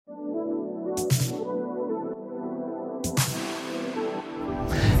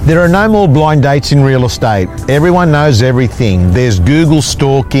There are no more blind dates in real estate. Everyone knows everything. There's Google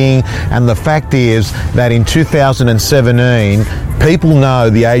stalking, and the fact is that in 2017, people know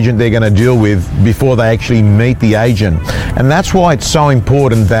the agent they're going to deal with before they actually meet the agent. And that's why it's so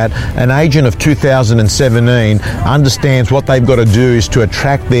important that an agent of 2017 understands what they've got to do is to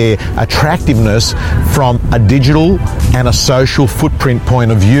attract their attractiveness from a digital and a social footprint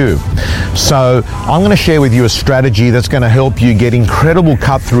point of view. So I'm going to share with you a strategy that's going to help you get incredible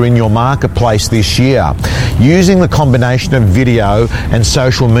cut through in your marketplace this year. Using the combination of video and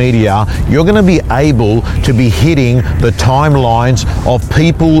social media, you're going to be able to be hitting the timelines of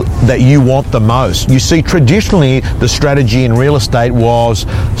people that you want the most. You see, traditionally, the strategy in real estate was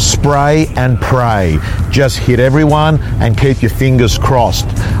spray and pray. Just hit everyone and keep your fingers crossed.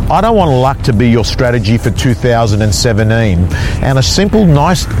 I don't want luck to be your strategy for 2017. And a simple,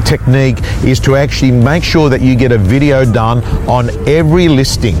 nice technique is to actually make sure that you get a video done on every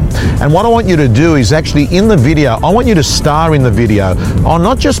listing. And what I want you to do is actually in the video, I want you to star in the video on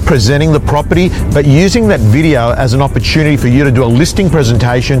not just presenting the property, but using that video as an opportunity for you to do a listing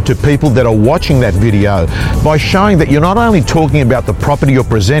presentation to people that are watching that video by showing that you're not only talking about the property you're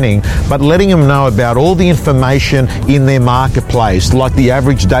presenting, but letting them know about all the information in their marketplace, like the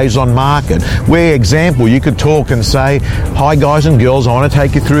average days on market. Where, example, you could talk and say, hi guys and girls, I want to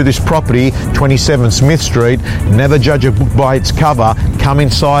take you through this property, 27 Smith Street. Never judge a book by its cover. Come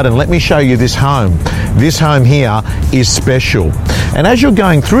inside and let me show you this home. This home here is special. And as you're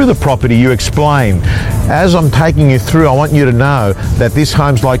going through the property, you explain, as I'm taking you through, I want you to know that this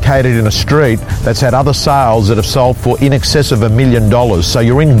home's located in a street that's had other sales that have sold for in excess of $1 million. So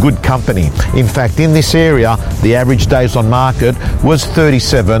you're in good company. In fact, in this area, the average days on market was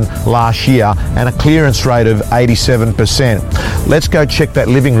 37 last year and a clearance rate of 87%. Let's go check that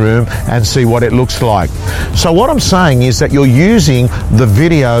living room and see what it looks like. So what I'm saying is that you're using the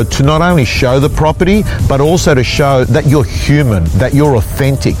video to not only show the property, but also to show that you're human, that you're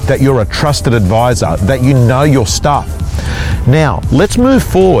authentic, that you're a trusted advisor, that you know your stuff. Now, let's move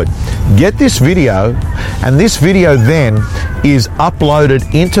forward. Get this video, and this video then is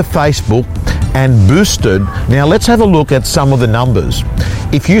uploaded into Facebook and boosted. Now, let's have a look at some of the numbers.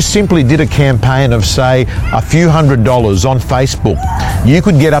 If you simply did a campaign of, say, a few $100s on Facebook, you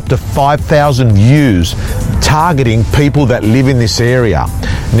could get up to 5,000 views targeting people that live in this area.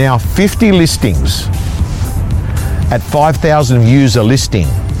 Now, 50 listings at 5,000 views a listing,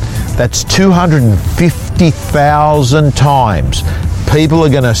 that's 250,000 times people are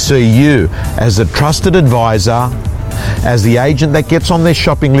going to see you as a trusted advisor, as the agent that gets on their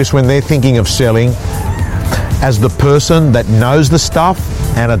shopping list when they're thinking of selling, as the person that knows the stuff,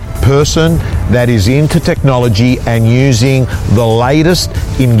 and a person that is into technology and using the latest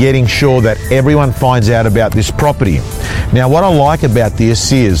in getting sure that everyone finds out about this property. Now, what I like about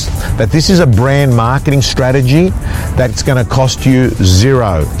this is that this is a brand marketing strategy that's going to cost you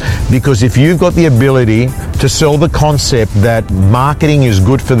zero. Because if you've got the ability to sell the concept that marketing is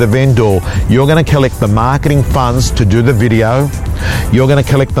good for the vendor, you're going to collect the marketing funds to do the video. You're going to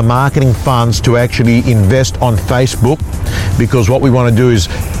collect the marketing funds to actually invest on Facebook, because what we want to do is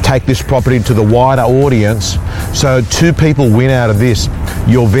take this property to the wider audience. So two people win out of this.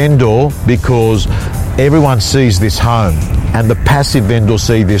 Your vendor, because everyone sees this home, and the passive vendor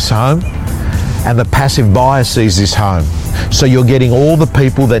sees this home, and the passive buyer sees this home. So you're getting all the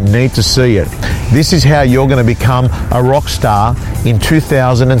people that need to see it. This is how you're going to become a rock star in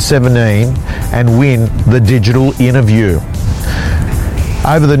 2017 and win the digital interview.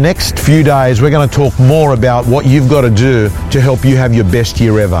 Over the next few days, we're going to talk more about what you've got to do to help you have your best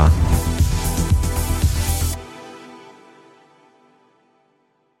year ever.